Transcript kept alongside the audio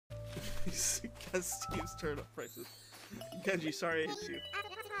Guess Steve's turnip prices. Genji, sorry I hit you.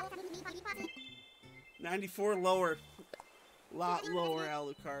 94 lower. Lot lower,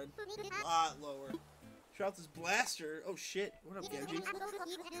 Alucard. Lot lower. Try out this blaster. Oh shit. What up, Genji?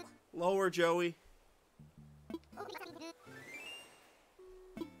 Lower, Joey.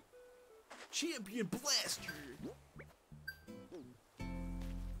 Champion blaster.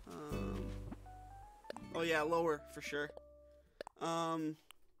 Oh yeah, lower for sure. Okay.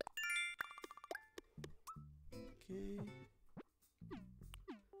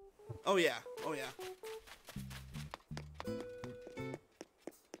 Oh yeah. Oh yeah.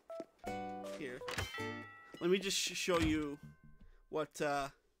 Here. Let me just show you what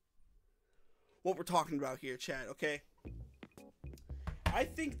we're talking about here, chat, okay? I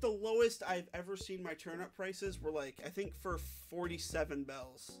think the lowest I've ever seen my turnip prices were like, I think for 47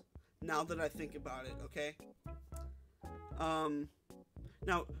 bells. Now that I think about it, okay?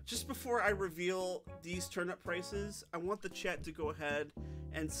 Now, just before I reveal these turnip prices, I want the chat to go ahead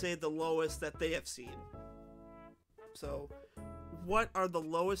and say the lowest that they have seen. So, what are the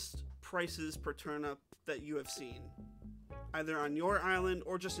lowest prices per turnip that you have seen? Either on your island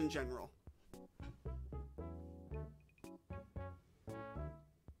or just in general.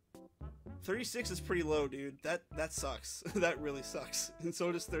 $36 is pretty low, dude. That sucks. That really sucks. And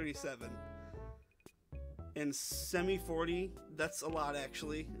so does 37. And semi 40, that's a lot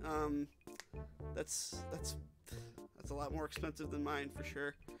actually. That's a lot more expensive than mine for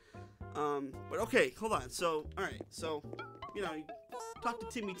sure. But okay, hold on. So, all right. So, you know, you talk to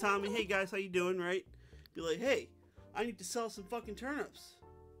Timmy Tommy. Hey guys, how you doing? Right? Be like, hey, I need to sell some fucking turnips.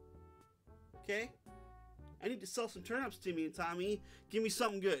 Okay? I need to sell some turnips, Timmy and Tommy. Give me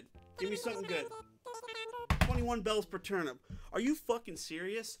something good. Give me something good. 21 bells per turnip. Are you fucking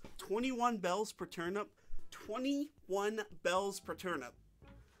serious? 21 bells per turnip? 21 bells per turnip.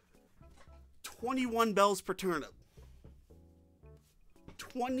 21 bells per turnip.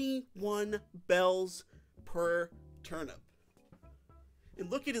 21 bells per turnip. And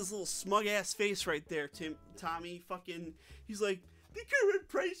look at his little smug ass face right there, Tommy. Fucking, he's like, the current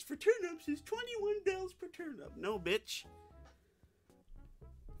price for turnips is 21 bells per turnip. No, bitch.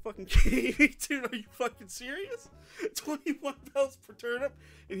 Fucking kidding me, dude? Are you fucking serious? 21 bells per turnip?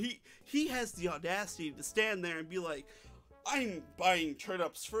 And he has the audacity to stand there and be like, I'm buying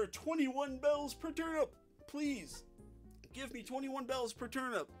turnips for 21 bells per turnip. Please, give me 21 bells per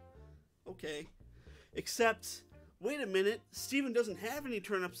turnip. Okay. Except, wait a minute, Steven doesn't have any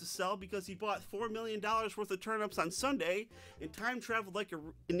turnips to sell because he bought $4 million worth of turnips on Sunday and time traveled like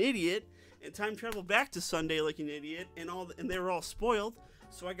an idiot and time traveled back to Sunday like an idiot and they were all spoiled.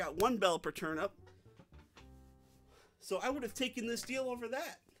 So I got 1 bell per turnip. So I would have taken this deal over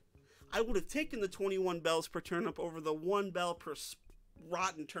that. I would have taken the 21 bells per turnip over the 1 bell per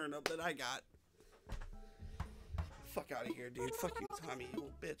rotten turnip that I got. Fuck out of here, dude. Fuck you, Tommy, you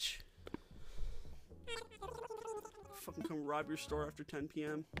little bitch. Fucking come rob your store after 10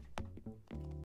 p.m.